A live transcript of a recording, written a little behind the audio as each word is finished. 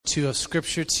To of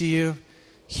Scripture to you,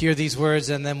 hear these words,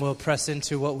 and then we'll press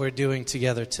into what we're doing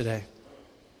together today.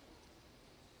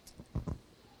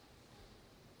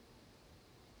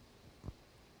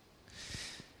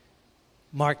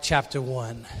 Mark chapter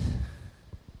 1.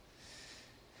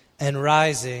 And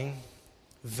rising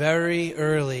very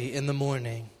early in the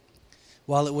morning,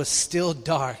 while it was still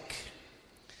dark,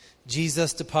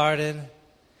 Jesus departed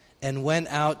and went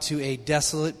out to a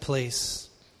desolate place,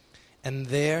 and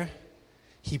there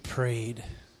he prayed.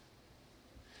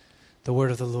 The word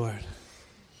of the Lord.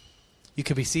 You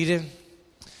can be seated.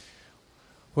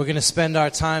 We're going to spend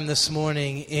our time this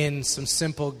morning in some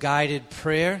simple guided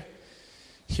prayer.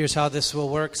 Here's how this will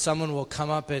work. Someone will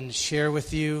come up and share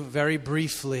with you very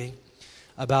briefly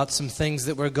about some things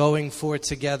that we're going for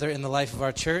together in the life of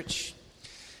our church.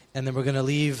 And then we're going to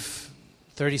leave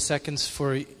 30 seconds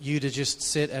for you to just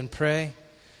sit and pray,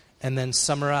 and then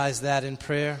summarize that in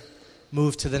prayer.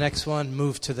 Move to the next one,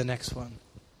 move to the next one.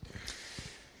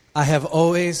 I have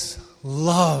always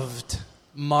loved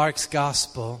Mark's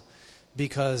gospel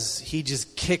because he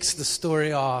just kicks the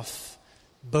story off,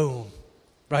 boom,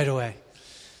 right away.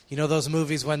 You know those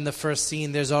movies when the first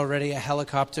scene there's already a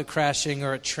helicopter crashing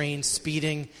or a train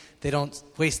speeding? They don't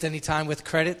waste any time with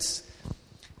credits?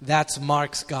 That's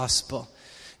Mark's gospel.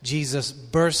 Jesus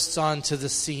bursts onto the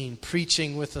scene,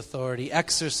 preaching with authority,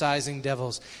 exorcising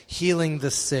devils, healing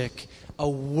the sick, a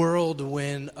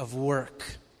whirlwind of work.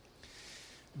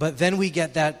 But then we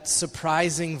get that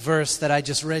surprising verse that I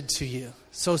just read to you.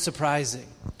 So surprising.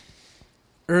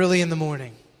 Early in the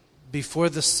morning, before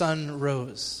the sun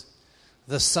rose,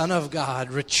 the Son of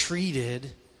God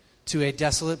retreated to a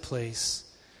desolate place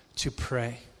to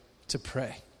pray.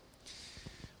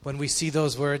 When we see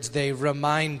those words, they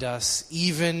remind us,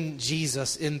 even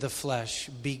Jesus in the flesh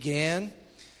began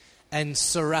and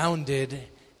surrounded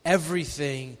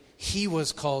everything he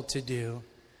was called to do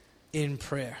in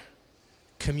prayer,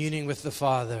 communing with the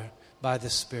Father by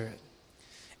the Spirit.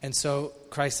 And so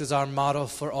Christ is our model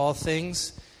for all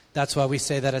things. That's why we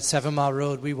say that at 7 Mile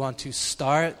Road we want to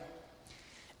start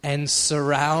and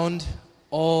surround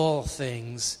all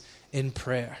things in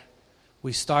prayer.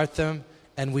 We start them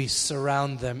and we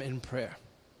surround them in prayer.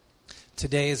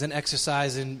 Today is an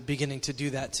exercise in beginning to do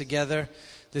that together.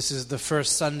 This is the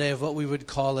first Sunday of what we would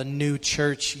call a new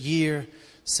church year,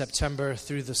 September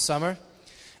through the summer.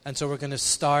 And so we're going to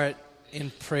start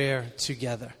in prayer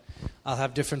together. I'll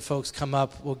have different folks come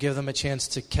up. We'll give them a chance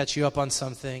to catch you up on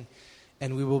something.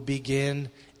 And we will begin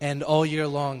and all year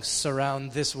long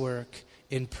surround this work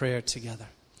in prayer together.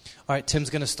 All right, Tim's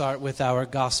going to start with our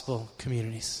gospel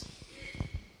communities.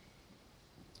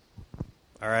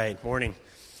 All right, morning.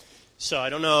 So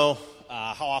I don't know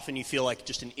how often you feel like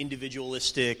just an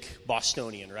individualistic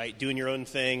Bostonian, right? Doing your own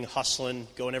thing, hustling,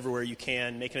 going everywhere you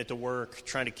can, making it to work,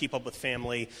 trying to keep up with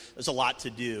family. There's a lot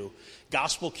to do.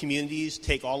 Gospel communities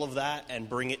take all of that and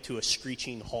bring it to a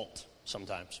screeching halt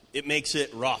sometimes. It makes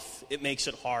it rough. It makes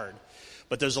it hard.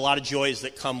 But there's a lot of joys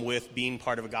that come with being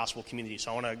part of a gospel community. So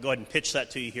I want to go ahead and pitch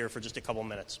that to you here for just a couple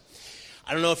minutes.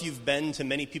 I don't know if you've been to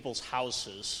many people's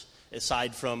houses,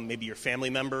 aside from maybe your family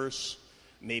members,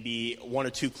 maybe one or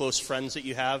two close friends that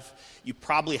you have. You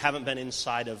probably haven't been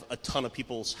inside of a ton of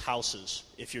people's houses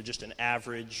if you're just an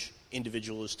average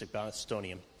individualistic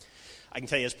Bostonian. I can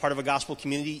tell you, as part of a gospel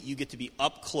community, you get to be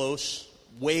up close,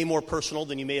 way more personal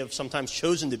than you may have sometimes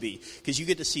chosen to be, because you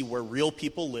get to see where real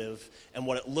people live and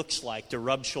what it looks like to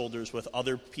rub shoulders with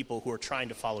other people who are trying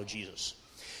to follow Jesus.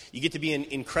 You get to be in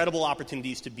incredible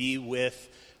opportunities to be with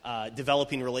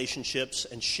developing relationships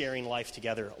and sharing life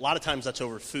together. A lot of times that's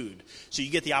over food. So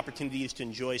you get the opportunities to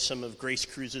enjoy some of Grace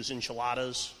Cruz's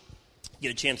enchiladas. You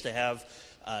get a chance to have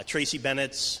Tracy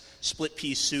Bennett's split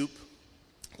pea soup.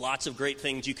 Lots of great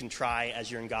things you can try as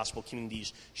you're in gospel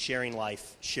communities, sharing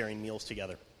life, sharing meals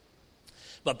together.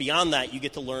 But beyond that, you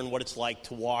get to learn what it's like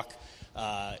to walk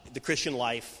the Christian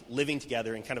life, living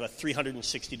together in kind of a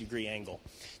 360-degree angle.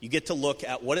 You get to look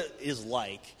at what it is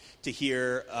like to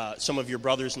hear some of your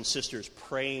brothers and sisters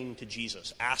praying to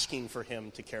Jesus, asking for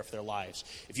him to care for their lives.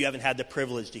 If you haven't had the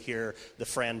privilege to hear the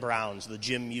Fran Browns, the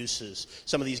Jim Muses,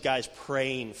 some of these guys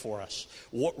praying for us,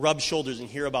 rub shoulders and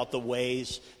hear about the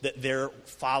ways that they're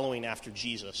following after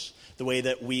Jesus, the way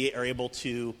that we are able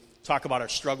to talk about our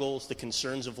struggles, the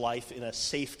concerns of life in a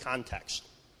safe context.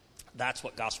 That's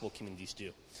what gospel communities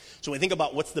do. So when we think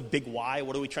about what's the big why,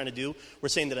 what are we trying to do? We're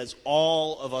saying that as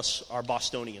all of us are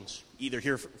Bostonians, either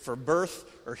here for birth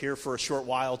or here for a short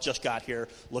while, just got here,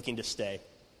 looking to stay.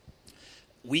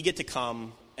 We get to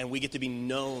come and we get to be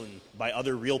known by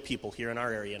other real people here in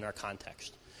our area, in our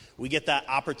context. We get that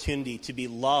opportunity to be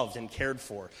loved and cared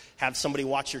for. Have somebody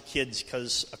watch your kids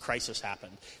because a crisis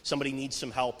happened. Somebody needs some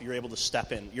help, you're able to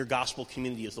step in. Your gospel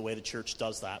community is the way the church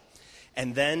does that.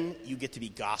 And then you get to be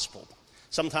gospeled.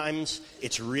 Sometimes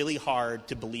it's really hard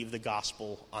to believe the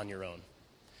gospel on your own.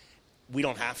 We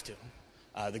don't have to.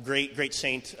 The great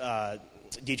saint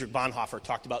Dietrich Bonhoeffer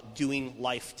talked about doing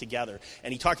life together.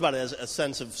 And he talked about it as a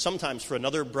sense of sometimes for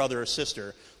another brother or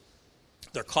sister,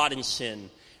 they're caught in sin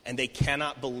and they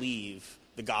cannot believe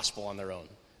the gospel on their own.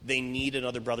 They need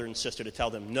another brother and sister to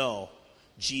tell them, no,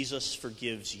 Jesus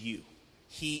forgives you.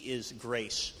 He is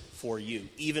grace for you,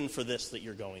 even for this that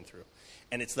you're going through.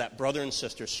 And it's that brother and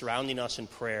sister surrounding us in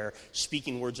prayer,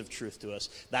 speaking words of truth to us.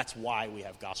 That's why we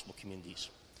have gospel communities.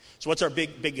 So what's our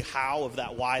big how of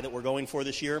that why that we're going for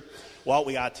this year? Well,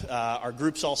 we got our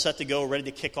groups all set to go, ready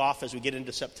to kick off as we get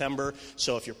into September.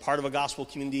 So if you're part of a gospel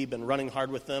community, been running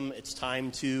hard with them, it's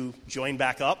time to join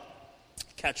back up,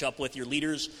 catch up with your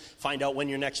leaders, find out when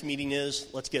your next meeting is.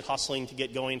 Let's get hustling to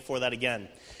get going for that again.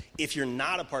 If you're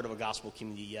not a part of a gospel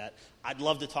community yet, I'd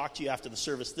love to talk to you after the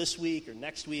service this week or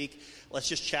next week. Let's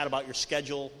just chat about your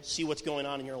schedule, see what's going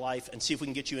on in your life, and see if we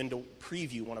can get you into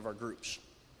preview one of our groups.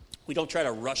 We don't try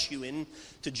to rush you in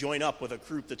to join up with a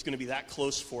group that's going to be that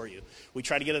close for you. We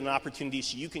try to get an opportunity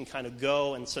so you can kind of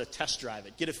go and sort of test drive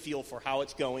it, get a feel for how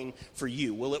it's going for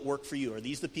you. Will it work for you? Are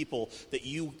these the people that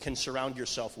you can surround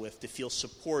yourself with to feel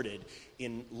supported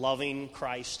in loving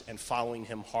Christ and following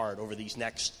him hard over these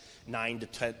next 9 to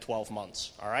 10, 12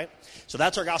 months, all right? So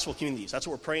that's our gospel communities. That's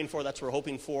what we're praying for. That's what we're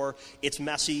hoping for. It's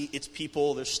messy. It's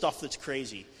people. There's stuff that's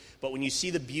crazy. But when you see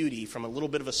the beauty from a little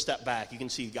bit of a step back, you can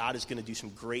see God is going to do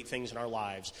some great things in our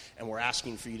lives, and we're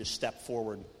asking for you to step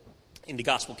forward into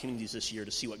gospel communities this year to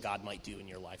see what God might do in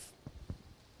your life.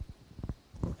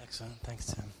 Excellent. Thanks,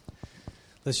 Tim.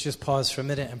 Let's just pause for a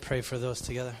minute and pray for those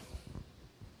together.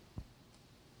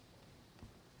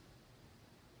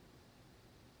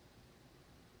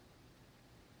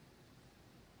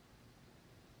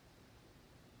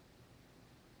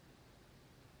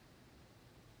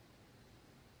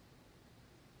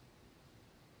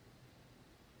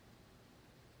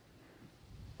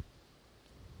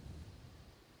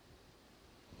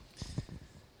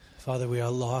 Father, we are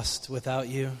lost without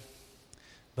you,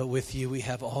 but with you we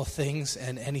have all things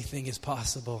and anything is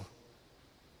possible.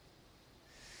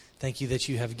 Thank you that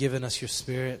you have given us your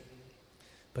Spirit,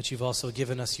 but you've also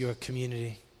given us your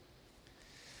community.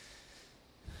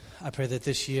 I pray that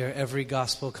this year every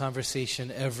gospel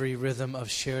conversation, every rhythm of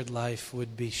shared life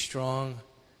would be strong,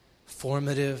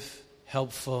 formative,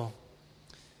 helpful,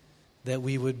 that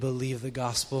we would believe the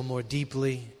gospel more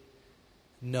deeply,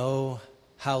 know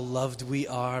how loved we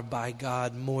are by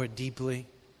God more deeply,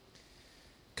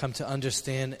 come to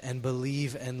understand and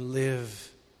believe and live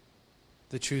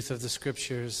the truth of the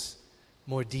Scriptures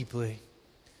more deeply.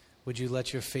 Would you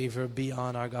let your favor be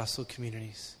on our gospel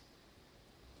communities?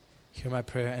 Hear my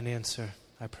prayer and answer,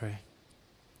 I pray.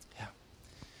 Yeah.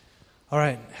 All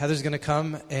right, Heather's going to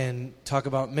come and talk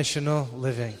about missional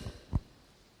living.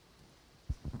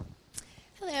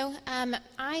 Hello,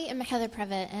 I am Heather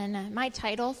Previtt, and my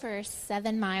title for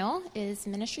 7 Mile is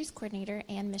Ministries Coordinator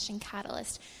and Mission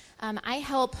Catalyst. I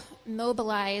help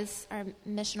mobilize our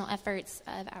missional efforts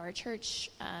of our church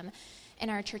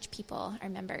and our church people, our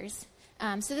members.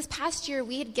 So this past year,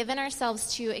 we had given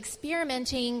ourselves to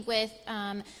experimenting with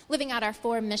living out our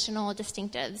 4 missional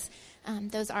distinctives.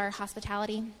 Those are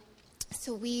hospitality.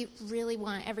 So we really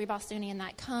want every Bostonian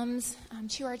that comes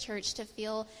to our church to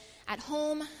feel at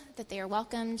home, that they are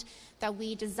welcomed, that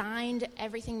we designed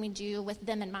everything we do with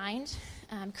them in mind.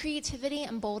 Creativity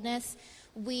and boldness.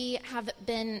 We have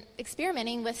been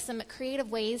experimenting with some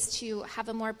creative ways to have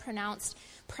a more pronounced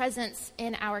presence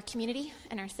in our community,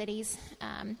 in our cities.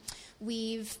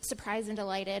 We've surprised and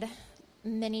delighted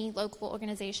many local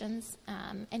organizations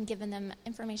and given them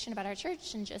information about our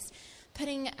church and just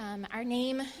putting our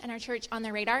name and our church on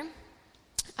their radar.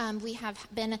 We have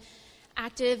been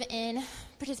active in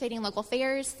participating in local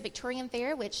fairs, the Victorian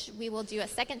Fair, which we will do a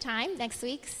second time next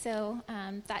week, so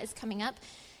that is coming up.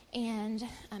 And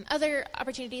other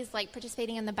opportunities like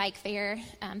participating in the bike fair,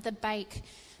 the bike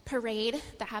parade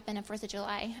that happened on 4th of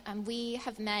July. We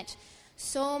have met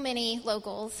so many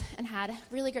locals and had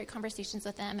really great conversations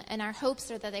with them, and our hopes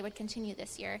are that they would continue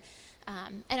this year.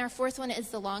 And our 4th one is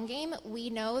the long game. We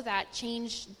know that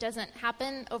change doesn't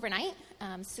happen overnight,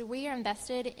 so we are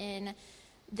invested in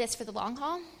this for the long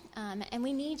haul, and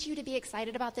we need you to be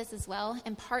excited about this as well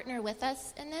and partner with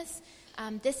us in this.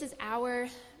 This is our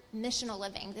missional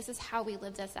living. This is how we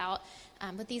live this out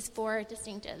with these 4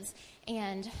 distinctives.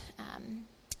 And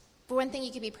for one thing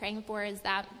you could be praying for is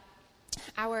that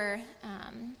our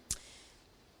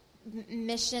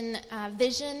mission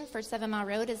vision for 7 Mile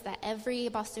Road is that every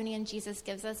Bostonian Jesus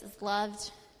gives us is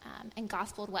loved and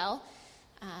gospeled well.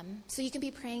 So you can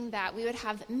be praying that we would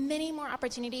have many more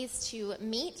opportunities to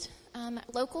meet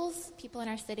locals, people in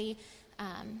our city,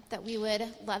 that we would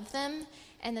love them,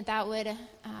 and that would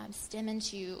stem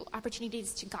into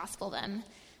opportunities to gospel them.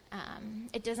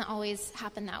 It doesn't always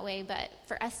happen that way, but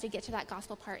for us to get to that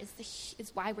gospel part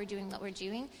is why we're doing what we're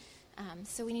doing.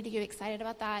 So we need to get excited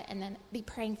about that and then be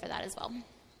praying for that as well.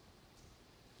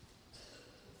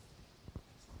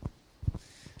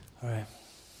 All right.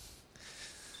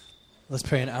 Let's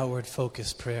pray an outward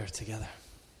focused prayer together.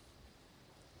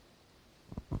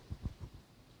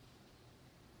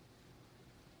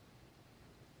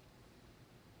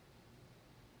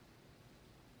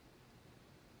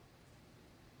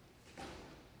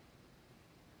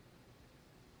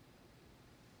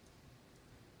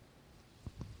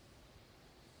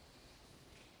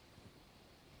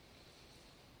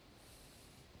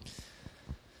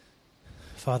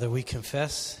 Father, we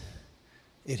confess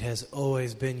it has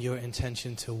always been your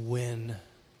intention to win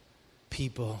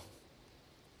people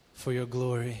for your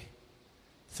glory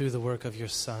through the work of your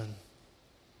Son.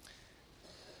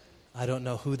 I don't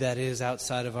know who that is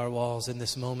outside of our walls in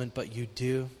this moment, but you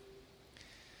do.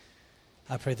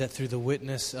 I pray that through the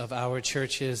witness of our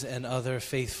churches and other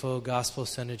faithful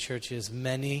gospel-centered churches,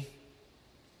 many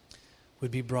would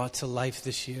be brought to life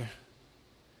this year.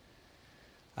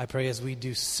 I pray as we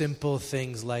do simple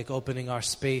things like opening our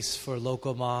space for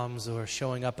local moms or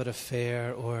showing up at a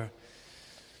fair or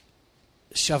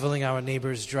shoveling our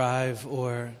neighbor's drive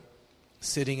or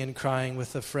sitting and crying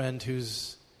with a friend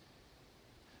whose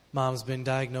mom's been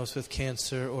diagnosed with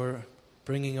cancer or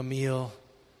bringing a meal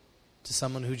to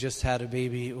someone who just had a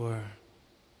baby or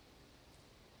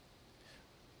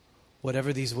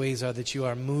whatever these ways are that you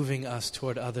are moving us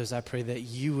toward others, I pray that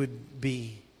you would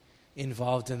be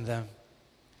involved in them.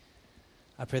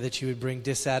 I pray that you would bring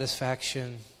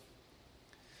dissatisfaction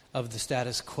of the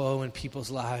status quo in people's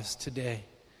lives today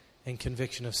and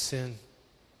conviction of sin.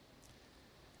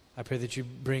 I pray that you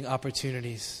bring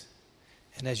opportunities,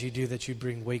 and as you do, that you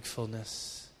bring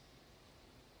wakefulness.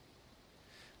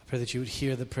 I pray that you would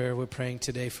hear the prayer we're praying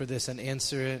today for this and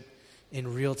answer it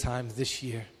in real time this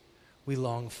year. We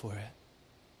long for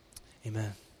it.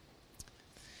 Amen.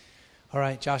 All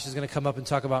right, Josh is going to come up and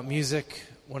talk about music.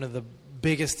 One of the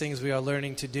biggest things we are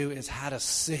learning to do is how to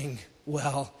sing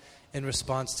well in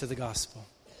response to the gospel.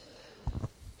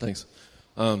 Thanks.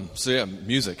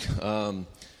 Music.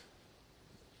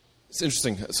 It's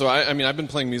interesting. So I've been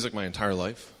playing music my entire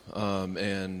life,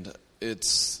 and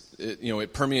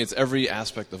it permeates every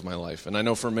aspect of my life. And I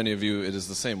know for many of you it is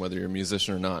the same, whether you're a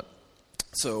musician or not.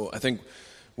 So I think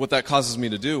what that causes me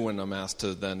to do when I'm asked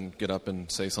to then get up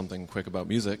and say something quick about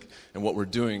music and what we're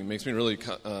doing, it makes me really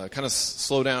kind of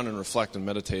slow down and reflect and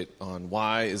meditate on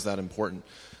why is that important.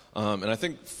 And I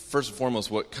think first and foremost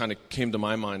what kind of came to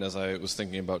my mind as I was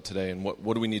thinking about today and what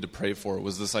do we need to pray for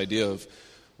was this idea of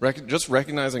just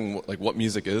recognizing what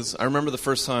music is. I remember the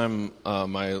first time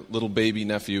my little baby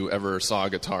nephew ever saw a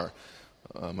guitar.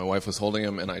 My wife was holding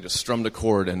him, and I just strummed a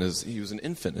chord, and he was an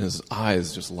infant, and his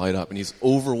eyes just light up, and he's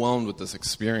overwhelmed with this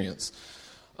experience.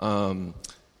 That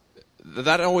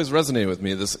always resonated with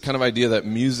me, this kind of idea that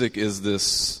music is this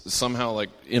somehow like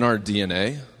in our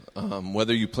DNA.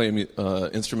 Whether you play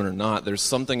an instrument or not, there's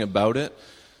something about it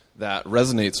that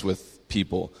resonates with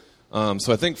people.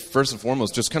 So I think first and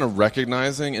foremost, just kind of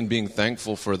recognizing and being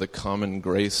thankful for the common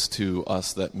grace to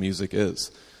us that music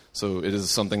is. So it is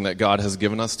something that God has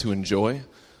given us to enjoy,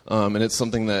 and it's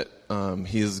something that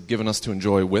He has given us to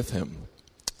enjoy with Him.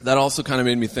 That also kind of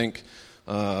made me think,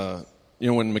 when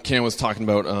McCann was talking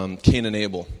about Cain and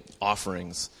Abel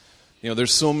offerings,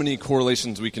 there's so many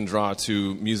correlations we can draw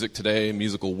to music today,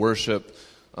 musical worship,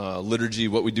 liturgy,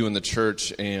 what we do in the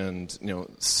church, and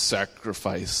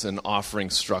sacrifice and offering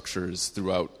structures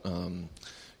throughout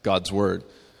God's Word.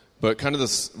 But kind of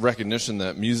this recognition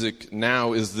that music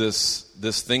now is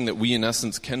this thing that we in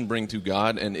essence can bring to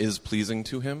God and is pleasing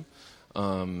to Him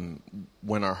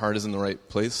when our heart is in the right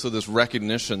place. So this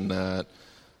recognition that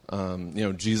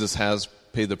Jesus has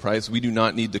paid the price. We do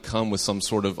not need to come with some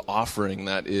sort of offering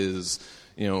that is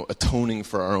atoning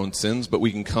for our own sins, but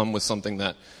we can come with something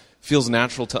that feels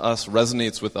natural to us,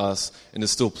 resonates with us, and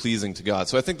is still pleasing to God.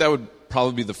 So I think that would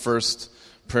probably be the first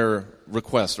prayer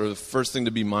request or the first thing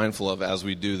to be mindful of as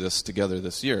we do this together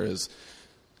this year is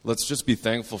let's just be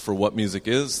thankful for what music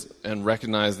is and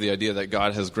recognize the idea that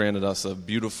God has granted us a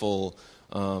beautiful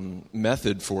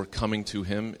method for coming to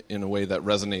Him in a way that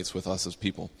resonates with us as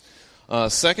people.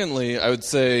 Secondly, I would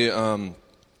say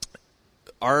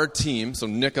our team, so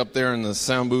Nick up there in the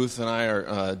sound booth and I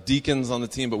are deacons on the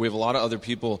team, but we have a lot of other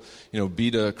people,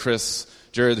 Beta, Chris,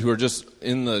 Jared, who are just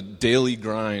in the daily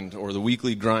grind or the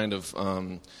weekly grind of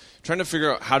trying to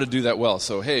figure out how to do that well.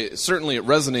 So, hey, certainly it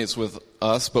resonates with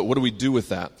us, but what do we do with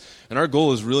that? And our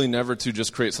goal is really never to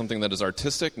just create something that is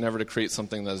artistic, never to create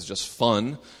something that is just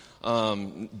fun,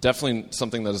 definitely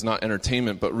something that is not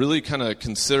entertainment, but really kind of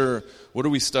consider what are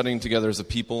we studying together as a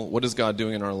people, what is God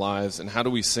doing in our lives, and how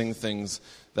do we sing things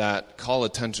that call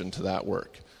attention to that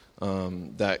work,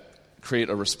 that create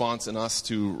a response in us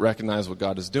to recognize what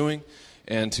God is doing,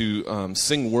 and to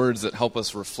sing words that help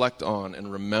us reflect on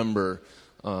and remember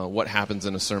what happens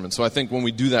in a sermon. So I think when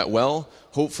we do that well,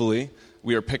 hopefully,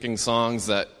 we are picking songs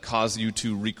that cause you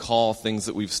to recall things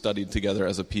that we've studied together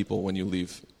as a people when you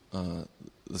leave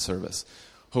the service.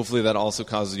 Hopefully that also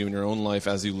causes you in your own life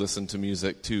as you listen to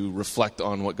music to reflect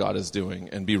on what God is doing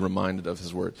and be reminded of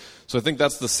His Word. So I think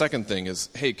that's the second thing is,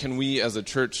 hey, can we as a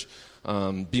church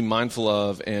be mindful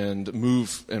of and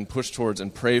move and push towards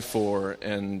and pray for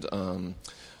and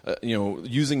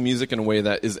using music in a way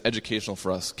that is educational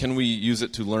for us? Can we use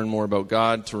it to learn more about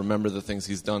God, to remember the things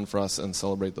He's done for us and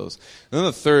celebrate those? And then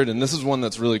the third, and this is one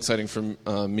that's really exciting for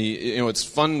me, it's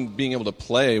fun being able to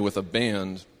play with a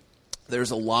band.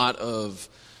 There's a lot of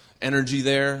energy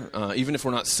there. Even if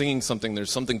we're not singing something, there's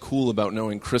something cool about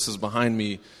knowing Chris is behind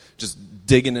me just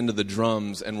digging into the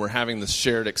drums and we're having this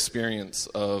shared experience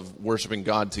of worshiping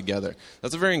God together.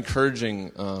 That's a very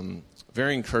encouraging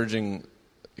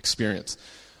experience.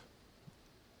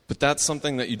 But that's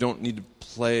something that you don't need to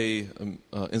play an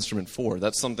instrument for.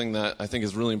 That's something that I think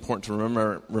is really important to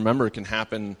remember can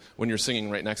happen when you're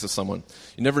singing right next to someone.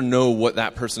 You never know what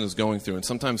that person is going through. And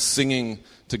sometimes singing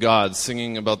to God,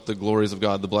 singing about the glories of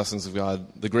God, the blessings of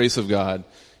God, the grace of God,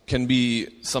 can be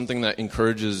something that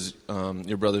encourages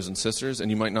your brothers and sisters,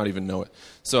 and you might not even know it.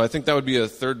 So I think that would be a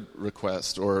third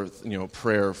request or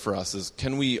prayer for us is,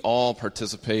 can we all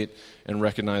participate and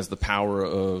recognize the power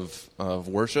of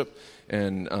worship?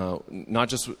 And not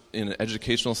just in an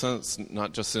educational sense,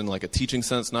 not just in like a teaching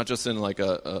sense, not just in like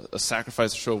a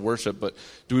sacrifice show of worship, but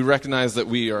do we recognize that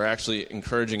we are actually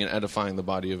encouraging and edifying the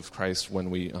body of Christ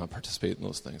when we participate in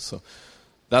those things? So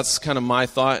that's kind of my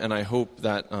thought, and I hope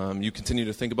that you continue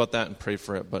to think about that and pray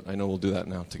for it, but I know we'll do that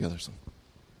now together. So.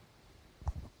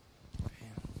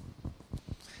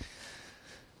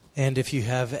 And if you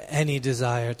have any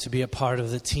desire to be a part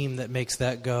of the team that makes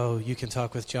that go, you can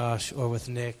talk with Josh or with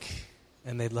Nick,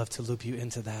 and they'd love to loop you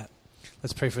into that.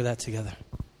 Let's pray for that together.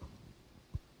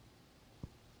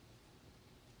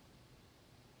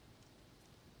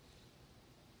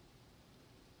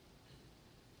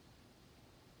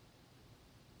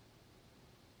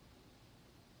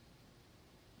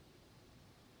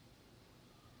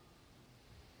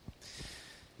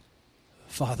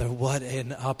 Father, what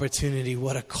an opportunity,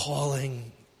 what a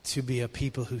calling to be a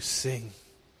people who sing.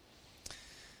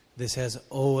 This has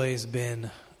always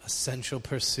been a central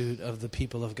pursuit of the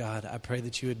people of God. I pray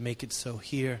that you would make it so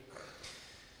here.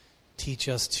 Teach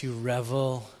us to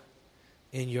revel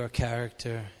in your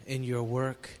character, in your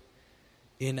work,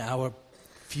 in our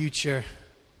future.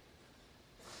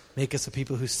 Make us a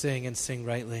people who sing and sing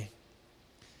rightly.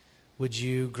 Would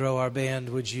you grow our band?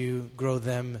 Would you grow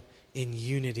them in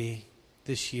unity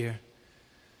this year?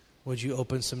 Would you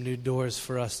open some new doors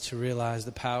for us to realize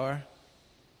the power,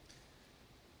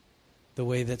 the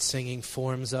way that singing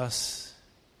forms us,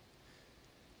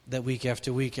 that week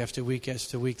after week after week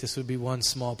after week, this would be one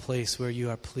small place where you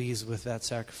are pleased with that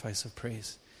sacrifice of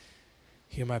praise.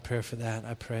 Hear my prayer for that,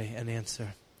 I pray, and answer.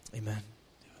 Amen.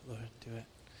 Do it, Lord, do it.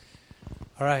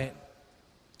 All right.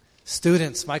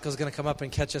 Students, Michael's going to come up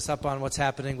and catch us up on what's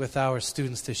happening with our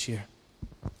students this year.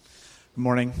 Good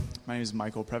morning. My name is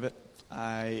Michael Previtt.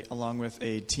 I, along with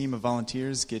a team of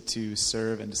volunteers, get to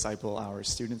serve and disciple our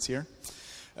students here.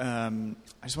 I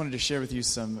just wanted to share with you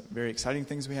some very exciting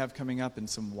things we have coming up and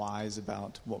some whys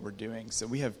about what we're doing. So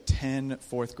we have 10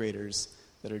 fourth graders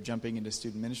that are jumping into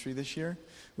student ministry this year,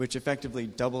 which effectively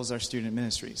doubles our student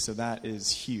ministry. So that is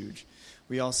huge.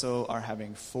 We also are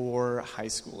having 4 high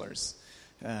schoolers.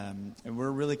 And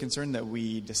we're really concerned that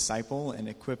we disciple and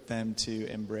equip them to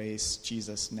embrace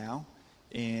Jesus now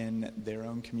in their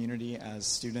own community as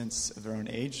students of their own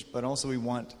age, but also we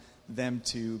want them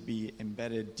to be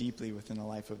embedded deeply within the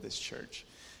life of this church.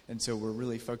 And so we're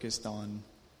really focused on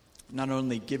not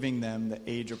only giving them the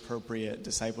age-appropriate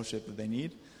discipleship that they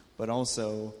need, but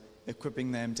also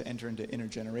equipping them to enter into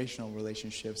intergenerational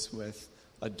relationships with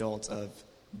adults of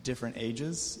different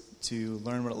ages to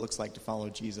learn what it looks like to follow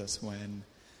Jesus when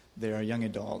they're a young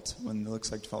adult, when it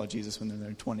looks like to follow Jesus when they're in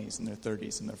their 20s and their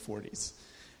 30s and their 40s.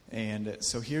 And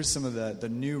so here's some of the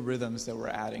new rhythms that we're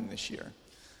adding this year.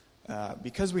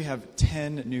 Because we have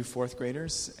 10 new fourth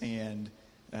graders and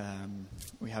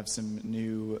we have some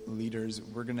new leaders,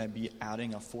 we're going to be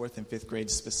adding a fourth and fifth grade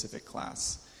specific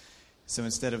class. So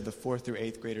instead of the 4th through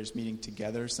 8th graders meeting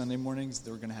together Sunday mornings,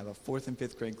 we're going to have a 4th and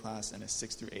 5th grade class and a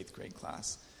 6th through 8th grade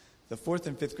class. The 4th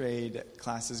and 5th grade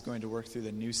class is going to work through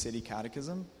the New City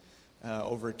Catechism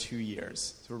over 2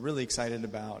 years. So we're really excited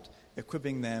about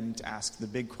equipping them to ask the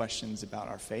big questions about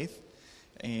our faith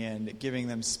and giving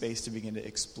them space to begin to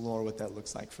explore what that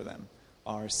looks like for them.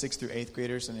 Our 6th through 8th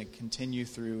graders are going to continue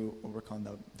through what we're calling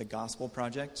the Gospel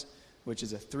Project, which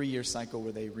is a 3-year cycle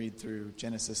where they read through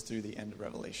Genesis through the end of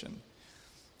Revelation.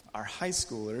 Our high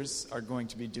schoolers are going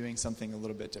to be doing something a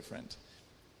little bit different.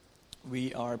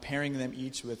 We are pairing them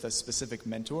each with a specific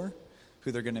mentor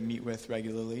who they're going to meet with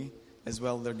regularly. As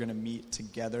well, they're going to meet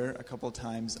together a couple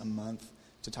times a month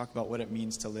to talk about what it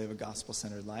means to live a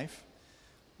gospel-centered life.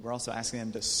 We're also asking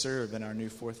them to serve in our new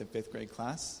 4th and 5th grade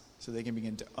class so they can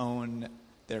begin to own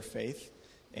their faith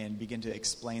and begin to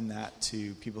explain that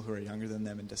to people who are younger than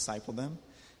them and disciple them.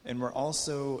 And we're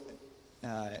also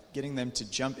getting them to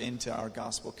jump into our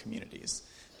gospel communities,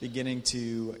 beginning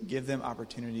to give them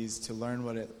opportunities to learn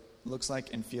what it looks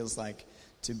like and feels like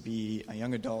to be a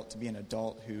young adult, to be an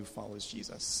adult who follows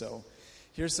Jesus. So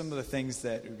here's some of the things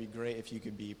that would be great if you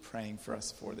could be praying for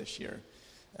us for this year.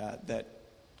 That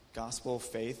gospel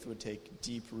faith would take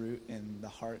deep root in the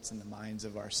hearts and the minds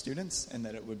of our students and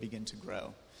that it would begin to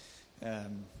grow.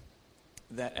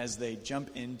 That as they jump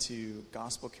into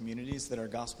gospel communities, that our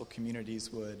gospel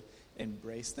communities would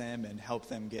embrace them and help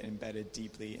them get embedded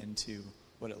deeply into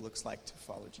what it looks like to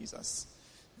follow Jesus.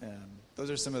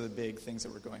 Those are some of the big things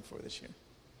that we're going for this year.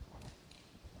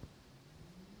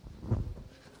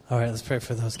 All right, let's pray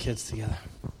for those kids together.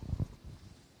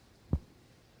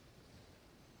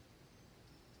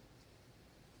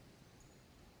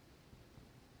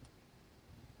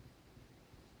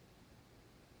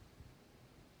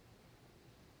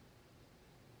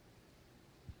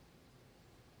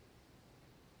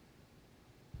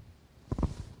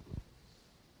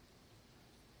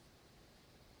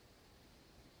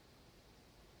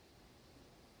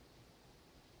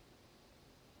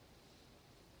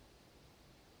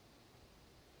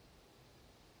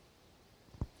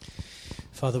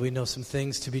 Father, we know some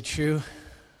things to be true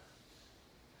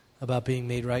about being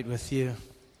made right with you.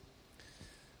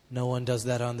 No one does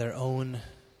that on their own.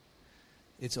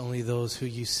 It's only those who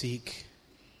you seek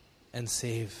and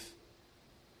save.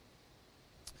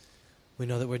 We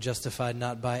know that we're justified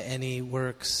not by any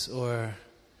works or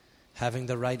having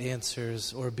the right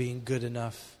answers or being good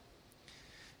enough,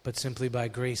 but simply by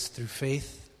grace through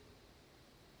faith.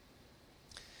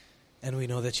 And we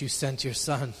know that you sent your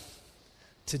Son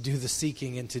to do the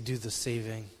seeking and to do the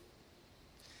saving.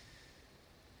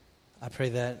 I pray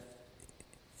that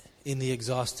in the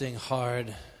exhausting,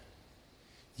 hard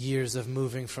years of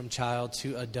moving from child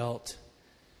to adult,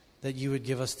 that you would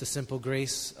give us the simple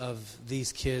grace of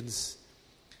these kids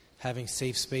having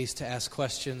safe space to ask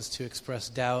questions, to express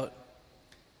doubt,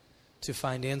 to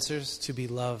find answers, to be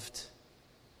loved.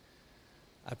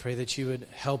 I pray that you would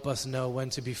help us know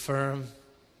when to be firm,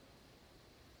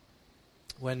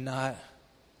 when not.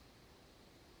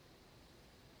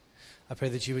 I pray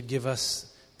that you would give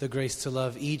us the grace to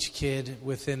love each kid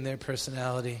within their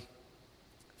personality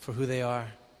for who they are.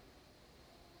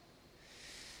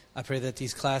 I pray that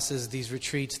these classes, these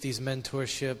retreats, these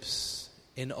mentorships,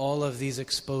 in all of these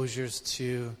exposures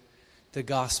to the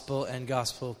gospel and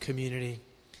gospel community,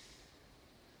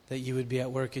 that you would be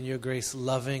at work in your grace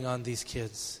loving on these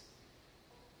kids.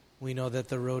 We know that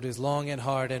the road is long and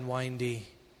hard and windy,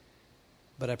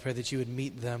 but I pray that you would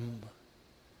meet them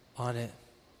on it,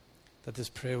 that this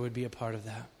prayer would be a part of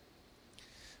that.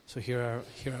 So hear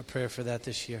our prayer for that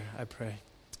this year, I pray.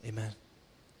 Amen.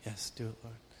 Yes, do it,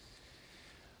 Lord.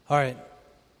 All right,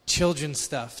 children's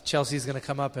stuff. Chelsea's going to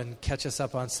come up and catch us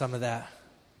up on some of that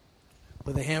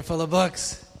with a handful of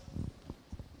books.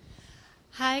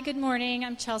 Hi, good morning.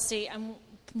 I'm Chelsea. I'm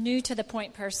new to the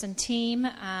Point Person team,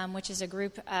 which is a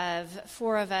group of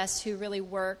 4 of us who really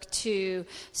work to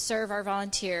serve our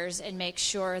volunteers and make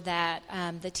sure that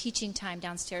the teaching time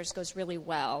downstairs goes really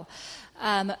well.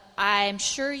 I'm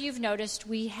sure you've noticed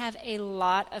we have a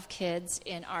lot of kids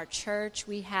in our church.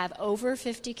 We have over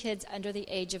 50 kids under the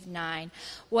age of 9.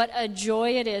 What a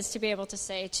joy it is to be able to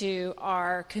say to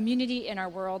our community and our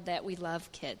world that we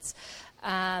love kids.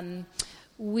 7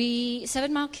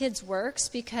 Mile Kids works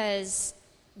because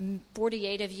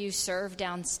 48 of you serve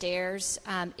downstairs.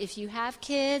 If you have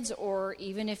kids, or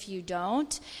even if you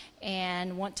don't,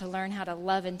 and want to learn how to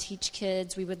love and teach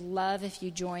kids, we would love if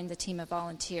you joined the team of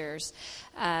volunteers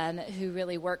who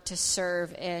really work to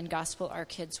serve and gospel our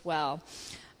kids well.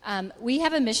 We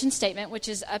have a mission statement, which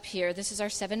is up here. This is our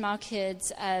 7 Mile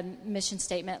Kids mission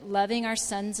statement, loving our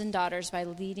sons and daughters by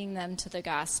leading them to the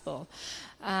gospel.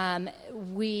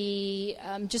 We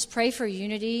just pray for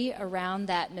unity around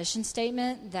that mission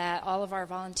statement, that all of our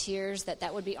volunteers,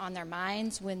 that would be on their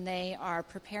minds when they are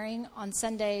preparing on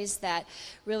Sundays, that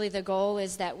really the goal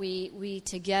is that we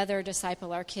together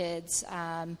disciple our kids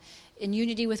in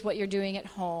unity with what you're doing at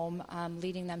home,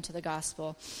 leading them to the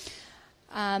gospel.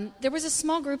 There was a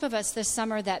small group of us this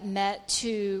summer that met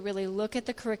to really look at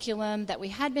the curriculum that we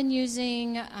had been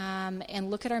using and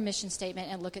look at our mission statement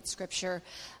and look at Scripture,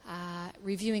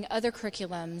 reviewing other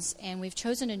curriculums. And we've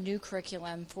chosen a new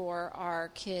curriculum for our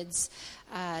kids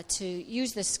to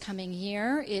use this coming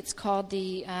year. It's called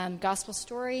the Gospel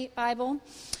Story Bible.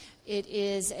 It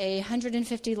is a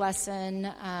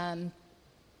 150-lesson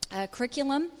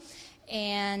curriculum,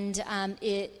 and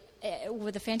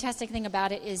the fantastic thing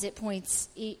about it is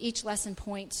each lesson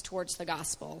points towards the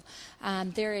gospel.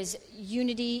 There is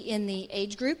unity in the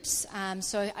age groups.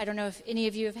 So I don't know if any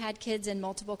of you have had kids in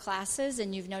multiple classes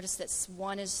and you've noticed that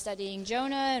one is studying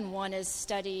Jonah and one is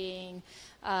studying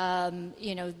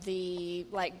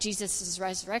Jesus'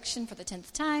 resurrection for the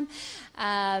 10th time.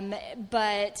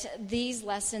 But these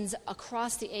lessons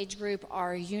across the age group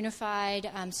are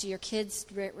unified. So your kids,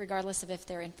 regardless of if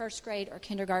they're in first grade or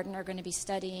kindergarten, are going to be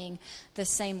studying the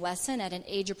same lesson at an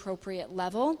age-appropriate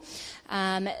level.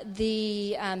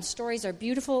 The stories are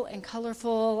beautiful and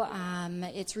colorful.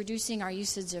 It's reducing our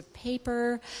usage of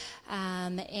paper.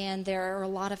 And there are a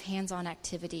lot of hands-on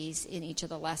activities in each of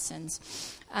the lessons.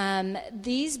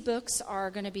 These books are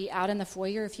going to be out in the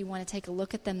foyer if you want to take a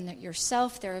look at them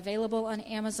yourself. They're available on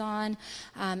Amazon,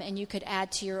 and you could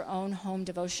add to your own home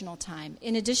devotional time.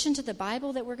 In addition to the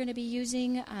Bible that we're going to be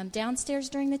using downstairs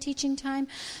during the teaching time,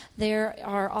 there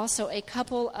are also a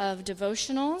couple of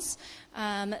devotionals.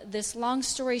 This long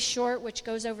story short, which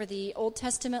goes over the Old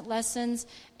Testament lessons,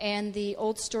 and the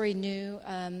Old Story New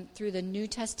through the New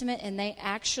Testament, and they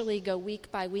actually go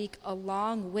week by week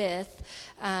along with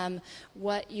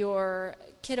what your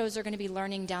kiddos are going to be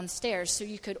learning downstairs. So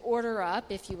you could order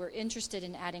up if you were interested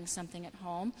in adding something at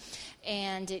home,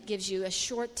 and it gives you a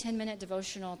short 10-minute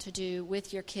devotional to do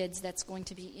with your kids that's going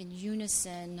to be in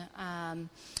unison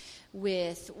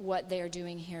with what they're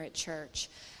doing here at church.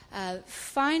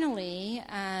 Finally,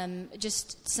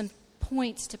 just some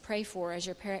points to pray for as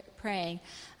you're praying.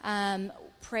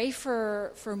 Pray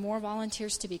for more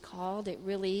volunteers to be called. It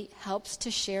really helps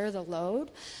to share the load.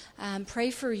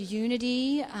 Pray for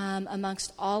unity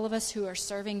amongst all of us who are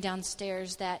serving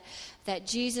downstairs, that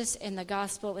Jesus and the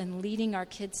gospel and leading our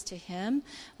kids to Him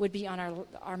would be on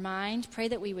our mind. Pray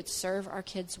that we would serve our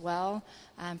kids well.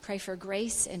 Pray for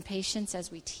grace and patience as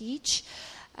we teach.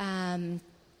 And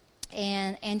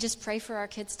just pray for our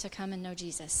kids to come and know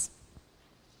Jesus.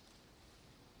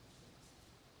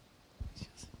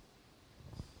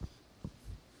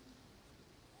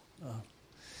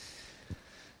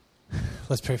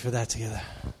 Let's pray for that together.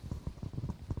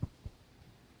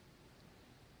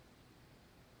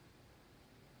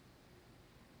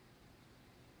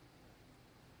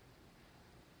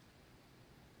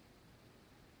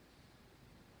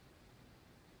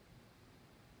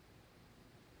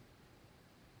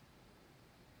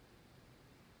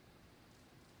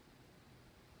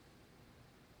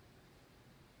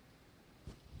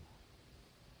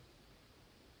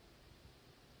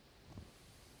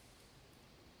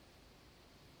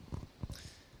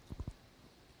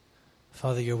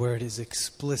 Father, your word is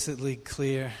explicitly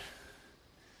clear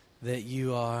that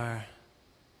you are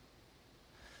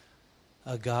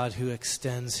a God who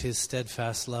extends His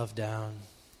steadfast love down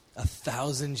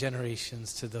 1,000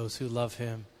 generations to those who love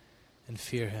Him and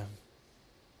fear Him.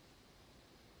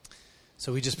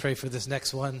 So we just pray for this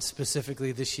next one,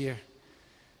 specifically this year,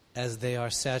 as they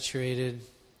are saturated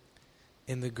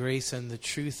in the grace and the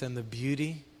truth and the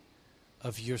beauty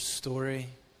of your story,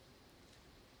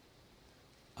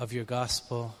 of your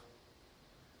gospel.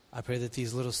 I pray that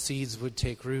these little seeds would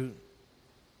take root.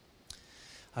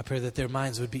 I pray that their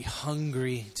minds would be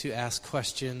hungry to ask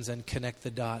questions and connect the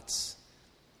dots.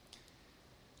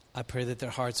 I pray that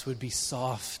their hearts would be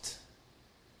soft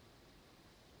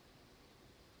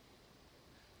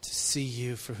to see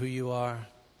you for who you are,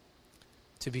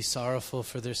 to be sorrowful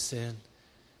for their sin,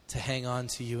 to hang on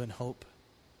to you in hope.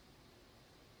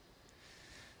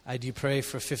 I do pray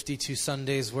for 52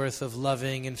 Sundays worth of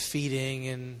loving and feeding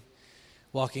and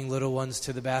walking little ones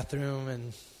to the bathroom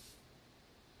and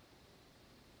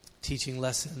teaching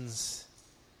lessons.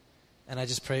 And I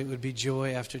just pray it would be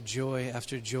joy after joy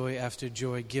after joy after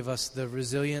joy. Give us the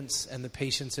resilience and the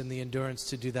patience and the endurance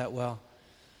to do that well.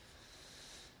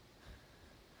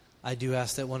 I do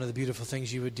ask that one of the beautiful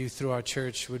things you would do through our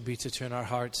church would be to turn our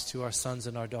hearts to our sons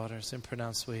and our daughters in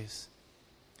pronounced ways.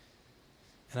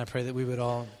 And I pray that we would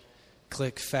all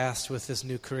click fast with this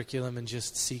new curriculum and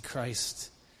just see Christ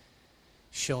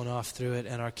shown off through it,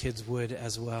 and our kids would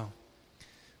as well.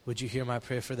 Would you hear my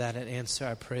prayer for that and answer?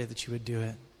 I pray that you would do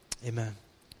it. Amen.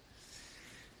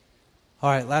 All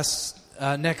right,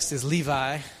 next is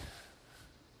Levi,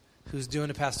 who's doing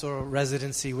a pastoral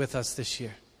residency with us this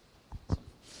year.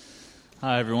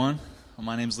 Hi, everyone.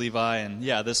 My name's Levi, and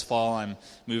this fall I'm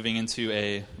moving into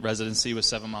a residency with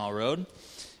 7 Mile Road,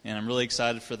 and I'm really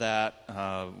excited for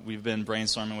that. We've been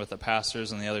brainstorming with the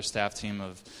pastors and the other staff team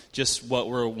of just what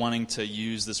we're wanting to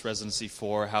use this residency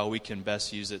for, how we can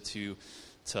best use it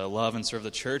to love and serve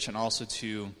the church, and also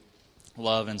to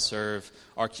love and serve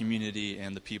our community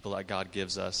and the people that God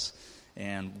gives us.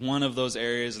 And one of those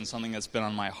areas, and something that's been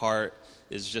on my heart,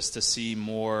 is just to see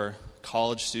more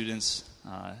college students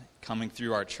coming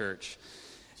through our church.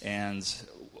 And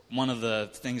one of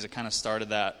the things that kind of started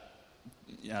that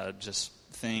just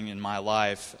thing in my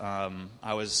life,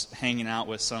 I was hanging out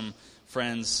with some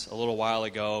friends a little while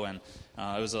ago, and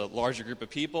it was a larger group of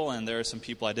people, and there were some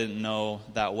people I didn't know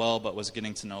that well but was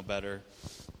getting to know better.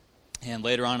 And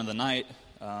later on in the night,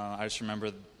 I just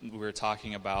remember we were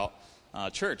talking about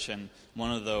church, and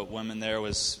one of the women there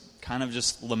was kind of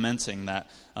just lamenting that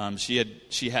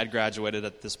she had graduated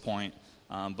at this point,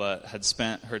 but had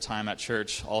spent her time at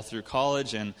church all through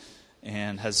college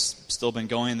and has still been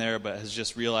going there, but has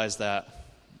just realized that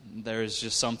there is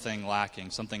just something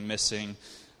lacking, something missing,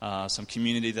 some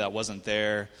community that wasn't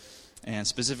there. And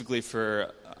specifically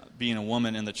for being a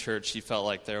woman in the church, she felt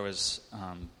like there was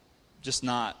just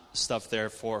not stuff there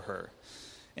for her.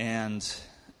 And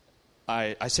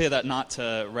I say that not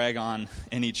to rag on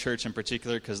any church in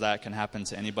particular, because that can happen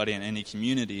to anybody in any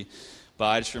community, but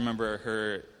I just remember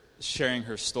her sharing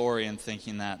her story and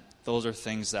thinking that those are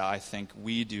things that I think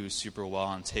we do super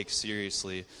well and take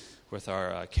seriously with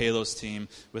our Kalos team,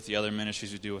 with the other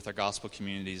ministries we do, with our gospel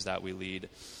communities that we lead.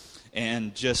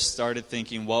 And just started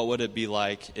thinking, what would it be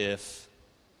like if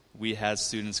we had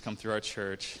students come through our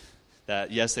church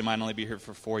that, yes, they might only be here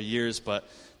for 4 years, but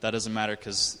that doesn't matter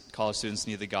because college students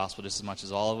need the gospel just as much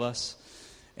as all of us.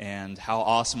 And how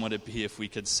awesome would it be if we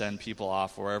could send people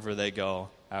off wherever they go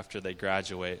after they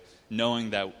graduate,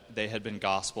 knowing that they had been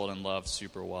gospeled and loved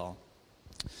super well.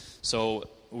 So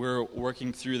we're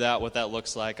working through that, what that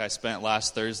looks like. I spent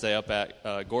last Thursday up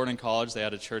at Gordon College. They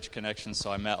had a church connection, so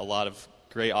I met a lot of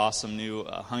great, awesome, new,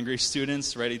 hungry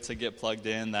students ready to get plugged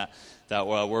in that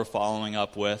we're following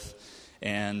up with.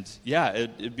 And,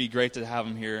 it'd be great to have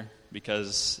them here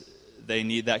because they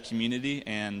need that community,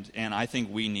 and I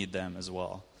think we need them as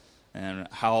well. And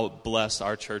how blessed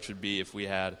our church would be if we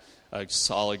had a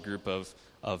solid group of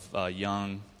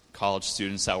young college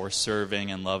students that were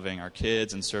serving and loving our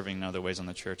kids and serving in other ways in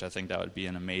the church. I think that would be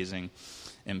an amazing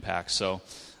impact. So,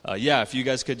 if you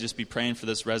guys could just be praying for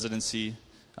this residency,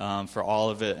 for all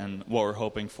of it and what we're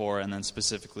hoping for, and then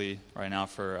specifically right now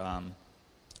for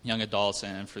young adults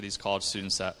and for these college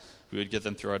students, that we would get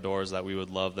them through our doors, that we would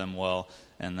love them well,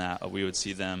 and that we would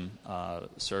see them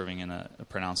serving in a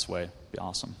pronounced way. It'd be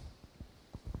awesome.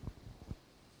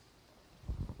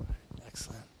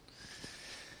 Excellent.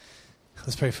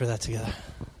 Let's pray for that together. Be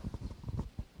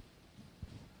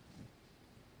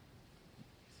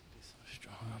so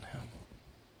strong on him.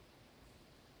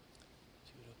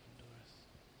 You would open doors.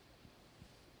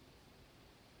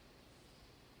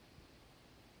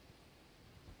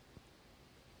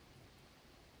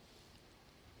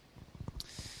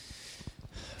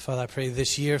 Father, I pray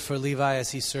this year for Levi as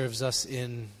he serves us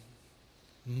in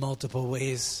multiple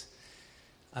ways.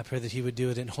 I pray that he would do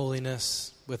it in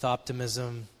holiness, with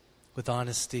optimism, with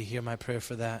honesty. Hear my prayer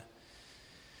for that.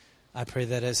 I pray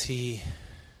that as he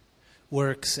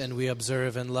works and we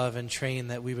observe and love and train,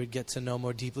 that we would get to know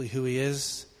more deeply who he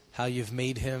is, how you've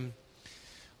made him,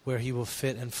 where he will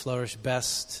fit and flourish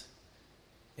best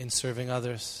in serving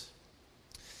others.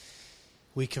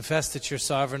 We confess that you're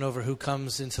sovereign over who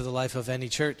comes into the life of any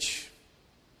church.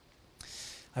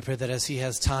 I pray that as he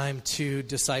has time to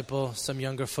disciple some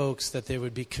younger folks, that there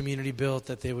would be community built,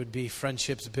 that there would be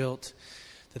friendships built,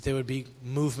 that there would be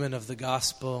movement of the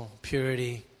gospel,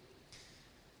 purity,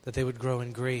 that they would grow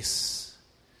in grace,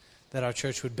 that our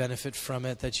church would benefit from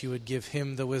it, that you would give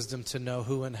him the wisdom to know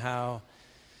who and how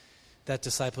that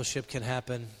discipleship can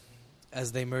happen,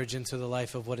 as they merge into the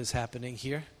life of what is happening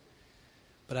here.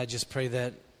 But I just pray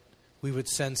that we would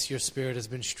sense your Spirit has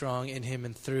been strong in him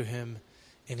and through him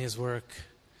in his work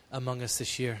among us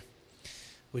this year.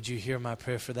 Would you hear my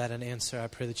prayer for that and answer? I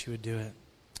pray that you would do it.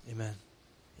 Amen.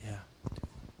 Yeah.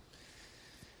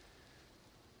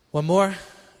 One more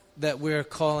that we're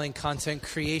calling content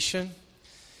creation.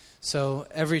 So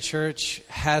every church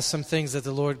has some things that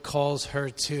the Lord calls her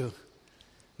to.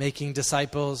 Making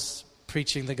disciples,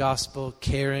 preaching the gospel,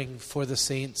 caring for the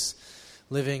saints,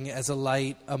 living as a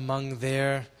light among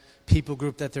their people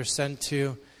group that they're sent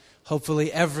to.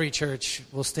 Hopefully every church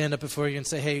will stand up before you and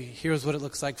say, hey, here's what it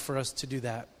looks like for us to do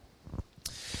that.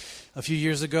 A few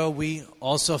years ago, we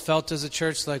also felt as a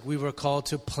church like we were called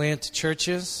to plant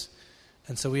churches.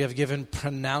 And so we have given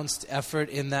pronounced effort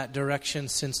in that direction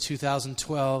since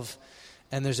 2012.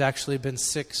 And there's actually been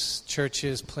 6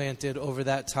 churches planted over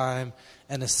that time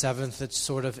and a 7th that's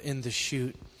sort of in the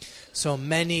chute. So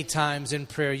many times in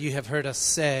prayer you have heard us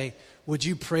say, would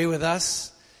you pray with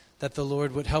us that the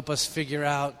Lord would help us figure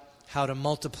out how to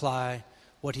multiply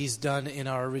what he's done in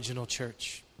our original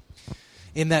church.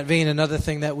 In that vein, another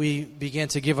thing that we began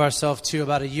to give ourselves to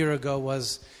about a year ago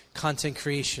was content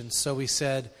creation. So we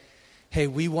said, hey,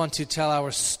 we want to tell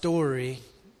our story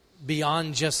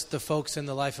beyond just the folks in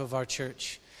the life of our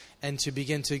church and to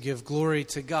begin to give glory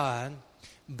to God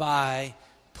by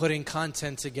putting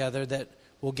content together that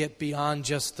will get beyond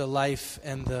just the life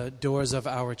and the doors of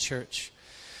our church.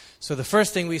 So the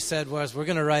first thing we said was we're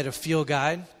going to write a field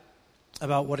guide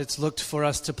about what it's looked for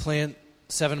us to plant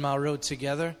 7 Mile Road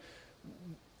together.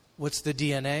 What's the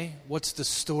DNA? What's the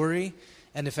story?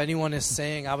 And if anyone is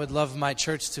saying, I would love my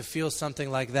church to feel something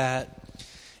like that,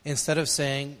 instead of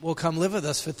saying, well, come live with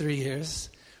us for 3 years,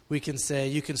 we can say,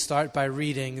 you can start by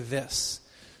reading this.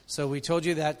 So we told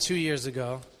you that 2 years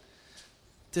ago.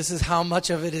 This is how much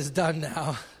of it is done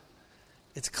now.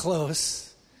 It's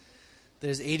close.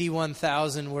 There's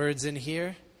 81,000 words in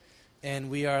here, and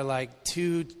we are like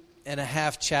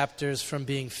 2.5 chapters from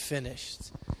being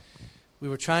finished. We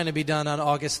were trying to be done on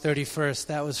August 31st.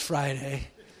 That was Friday.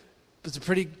 It was a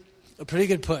pretty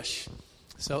good push.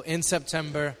 So in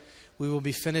September, we will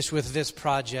be finished with this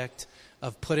project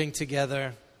of putting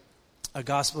together a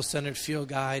gospel-centered field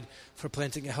guide for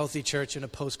planting a healthy church in a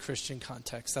post-Christian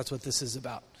context. That's what this is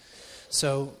about.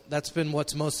 So that's been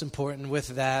what's most important with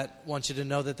that. I want you to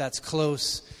know that that's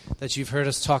close, that you've heard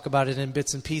us talk about it in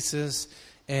bits and pieces,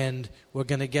 and we're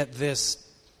going to get this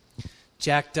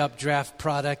jacked up draft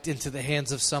product into the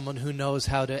hands of someone who knows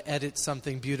how to edit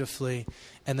something beautifully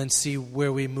and then see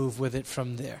where we move with it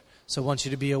from there. So I want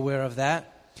you to be aware of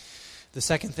that. The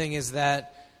second thing is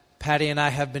that Patty and I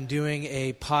have been doing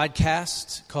a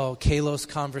podcast called Kalos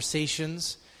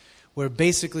Conversations. We're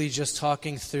basically just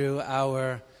talking through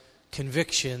our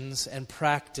convictions and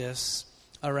practice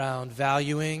around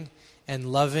valuing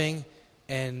and loving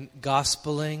and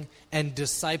gospeling and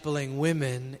discipling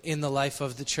women in the life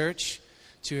of the church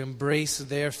to embrace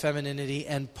their femininity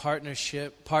and partner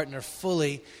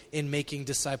fully in making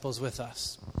disciples with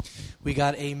us. We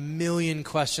got 1 million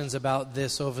questions about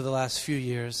this over the last few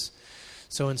years.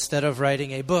 So instead of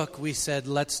writing a book, we said,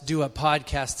 let's do a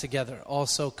podcast together,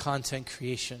 also content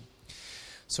creation.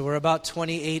 So we're about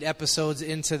 28 episodes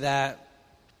into that.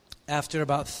 After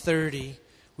about 30,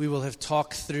 we will have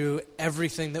talked through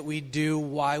everything that we do,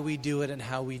 why we do it, and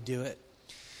how we do it.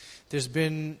 There's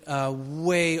been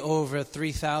way over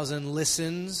 3,000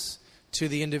 listens to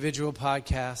the individual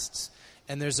podcasts,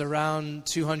 and there's around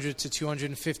 200 to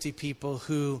 250 people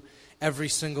who every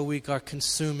single week are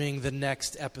consuming the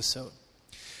next episode.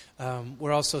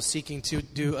 We're also seeking to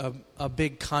do a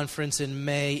big conference in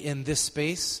May in this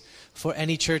space for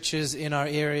any churches in our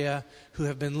area who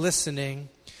have been listening,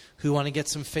 who want to get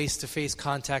some face-to-face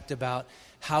contact about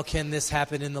how can this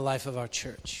happen in the life of our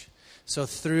church. So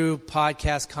through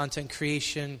podcast content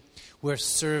creation, we're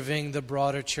serving the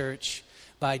broader church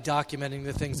by documenting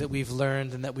the things that we've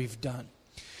learned and that we've done.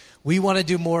 We want to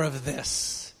do more of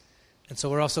this. And so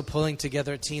we're also pulling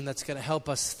together a team that's going to help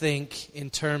us think in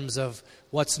terms of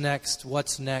what's next,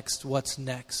 what's next, what's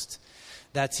next.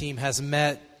 That team has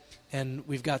met, and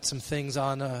we've got some things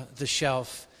on the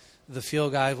shelf. The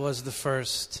field guide was the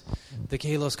first. The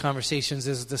Kalos Conversations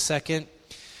is the second.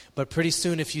 But pretty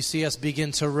soon, if you see us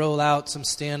begin to roll out some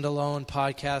standalone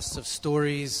podcasts of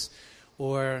stories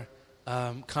or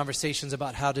conversations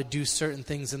about how to do certain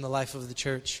things in the life of the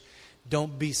church,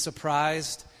 don't be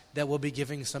surprised that we'll be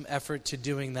giving some effort to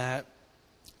doing that,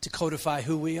 to codify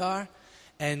who we are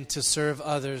and to serve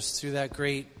others through that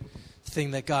great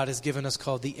thing that God has given us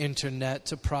called the internet,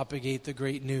 to propagate the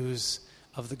great news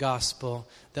of the gospel,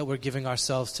 that we're giving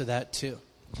ourselves to that too.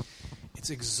 It's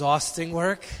exhausting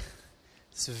work.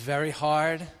 It's very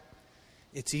hard.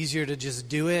 It's easier to just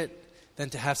do it than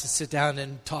to have to sit down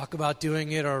and talk about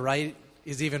doing it, or write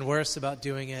is even worse about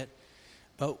doing it.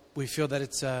 But we feel that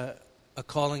it's a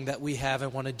calling that we have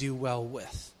and want to do well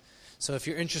with. So if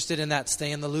you're interested in that,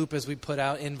 stay in the loop as we put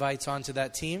out invites onto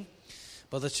that team.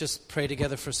 But let's just pray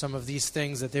together for some of these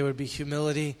things, that there would be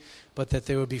humility, but that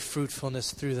there would be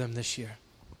fruitfulness through them this year.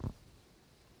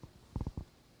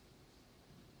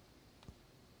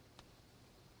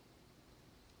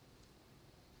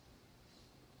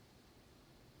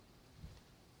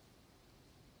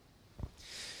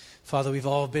 Father, we've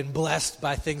all been blessed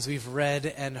by things we've read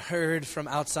and heard from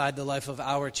outside the life of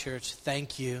our church.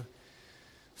 Thank you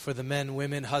for the men,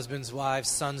 women, husbands, wives,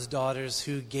 sons, daughters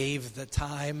who gave the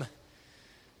time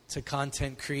to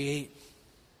content create.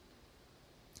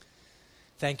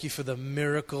 Thank you for the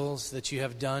miracles that you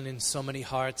have done in so many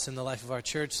hearts in the life of our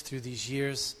church through these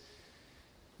years.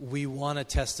 We want to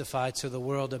testify to the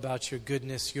world about your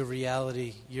goodness, your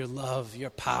reality, your love, your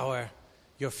power,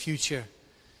 your future.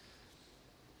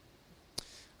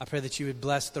 I pray that you would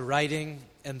bless the writing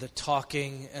and the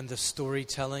talking and the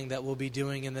storytelling that we'll be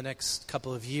doing in the next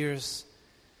couple of years.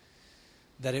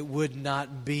 That it would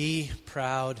not be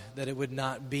proud, that it would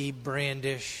not be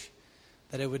brandish,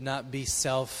 that it would not be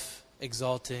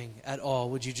self-exalting at all.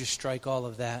 Would you just strike all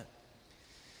of that?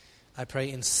 I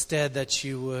pray instead that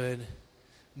you would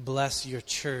bless your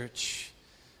church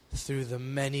through the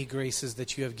many graces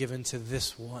that you have given to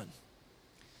this one.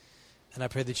 And I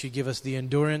pray that you give us the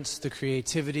endurance, the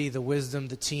creativity, the wisdom,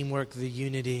 the teamwork, the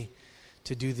unity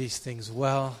to do these things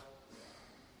well.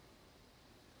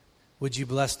 Would you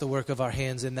bless the work of our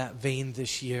hands in that vein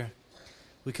this year?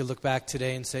 We could look back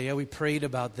today and say, yeah, we prayed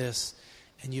about this,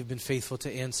 and you've been faithful to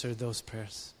answer those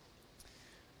prayers.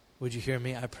 Would you hear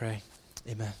me? I pray.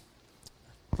 Amen.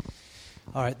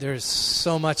 All right, there's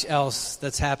so much else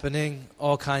that's happening,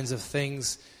 all kinds of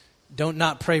things. Don't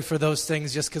not pray for those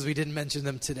things just because we didn't mention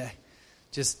them today.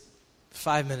 Just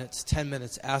 5 minutes, 10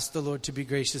 minutes. Ask the Lord to be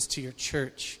gracious to your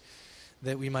church,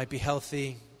 that we might be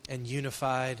healthy and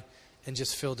unified and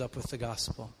just filled up with the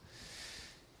gospel.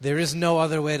 There is no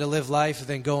other way to live life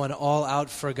than going all out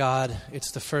for God.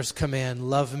 It's the first command.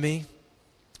 Love me